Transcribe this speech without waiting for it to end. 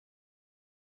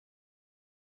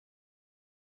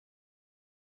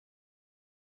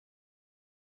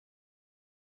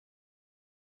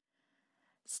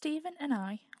Stephen and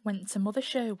I went to Mother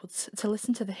Sherwood's to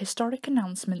listen to the historic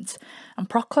announcement and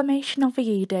proclamation of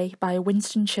VE Day by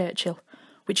Winston Churchill,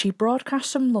 which he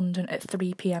broadcast from London at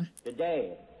 3 p.m.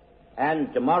 Today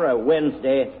and tomorrow,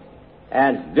 Wednesday,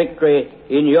 and Victory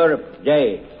in Europe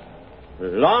Day.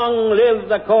 Long live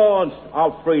the cause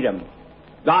of freedom.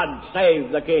 God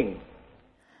save the King.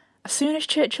 As soon as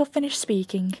Churchill finished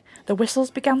speaking, the whistles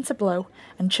began to blow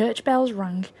and church bells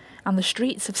rang, and the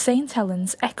streets of St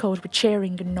Helens echoed with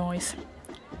cheering and noise.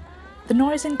 The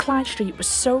noise in Clyde Street was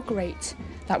so great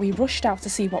that we rushed out to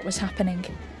see what was happening.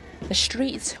 The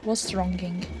street was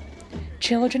thronging.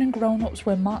 Children and grown-ups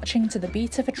were marching to the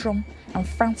beat of a drum and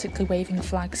frantically waving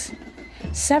flags.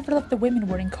 Several of the women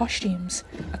were in costumes: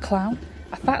 a clown,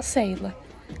 a fat sailor,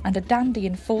 and a dandy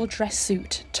in full dress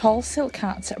suit, tall silk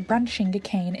hat, brandishing a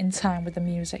cane in time with the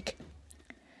music.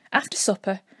 After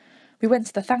supper, we went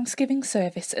to the Thanksgiving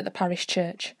service at the parish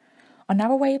church. On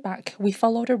our way back, we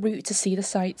followed a route to see the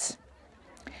sights.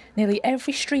 Nearly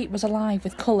every street was alive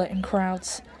with colour and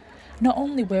crowds. Not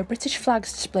only were British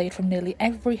flags displayed from nearly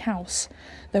every house,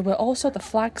 there were also the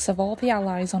flags of all the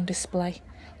Allies on display,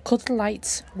 coloured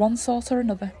lights, one sort or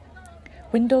another.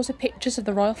 Windows with pictures of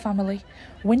the royal family,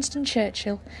 Winston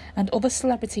Churchill, and other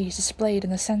celebrities displayed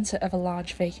in the centre of a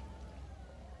large V.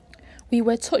 We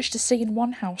were touched to see in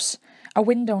one house a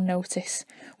window notice,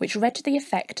 which read to the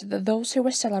effect that those who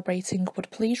were celebrating would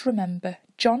please remember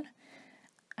John,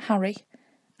 Harry,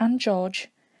 and George,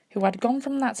 who had gone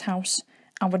from that house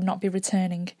and would not be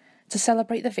returning, to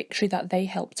celebrate the victory that they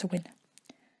helped to win.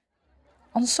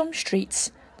 On some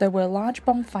streets, there were large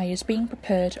bonfires being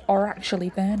prepared or actually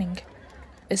burning.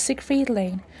 At Siegfried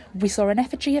Lane, we saw an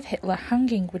effigy of Hitler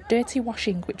hanging with dirty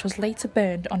washing, which was later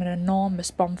burned on an enormous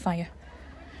bonfire.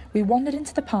 We wandered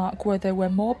into the park where there were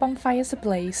more bonfires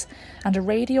ablaze and a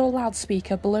radio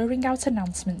loudspeaker blurring out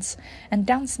announcements and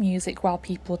dance music while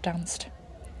people danced.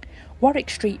 Warwick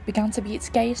Street began to be its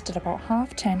gayest at about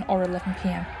 10:30 or 11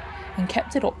 p.m. and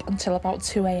kept it up until about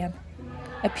 2 a.m.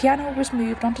 A piano was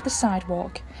moved onto the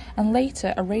sidewalk, and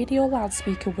later a radio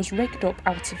loudspeaker was rigged up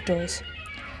out of doors.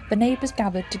 The neighbours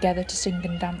gathered together to sing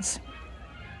and dance.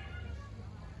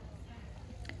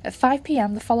 At 5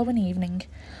 p.m. the following evening,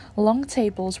 long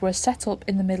tables were set up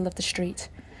in the middle of the street.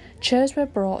 Chairs were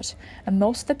brought, and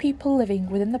most of the people living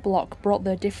within the block brought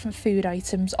their different food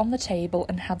items on the table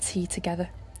and had tea together.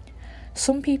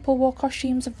 Some people wore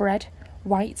costumes of red,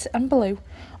 white and blue,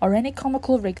 or any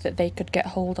comical rig that they could get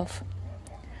hold of.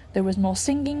 There was more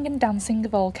singing and dancing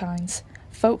of all kinds: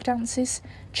 folk dances,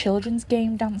 children's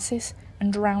game dances,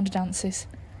 and round dances.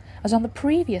 As on the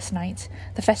previous night,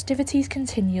 the festivities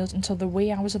continued until the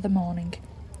wee hours of the morning.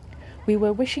 We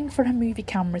were wishing for a movie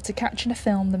camera to capture and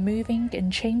film the moving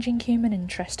and changing human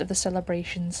interest of the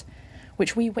celebrations,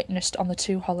 which we witnessed on the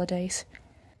 2 holidays.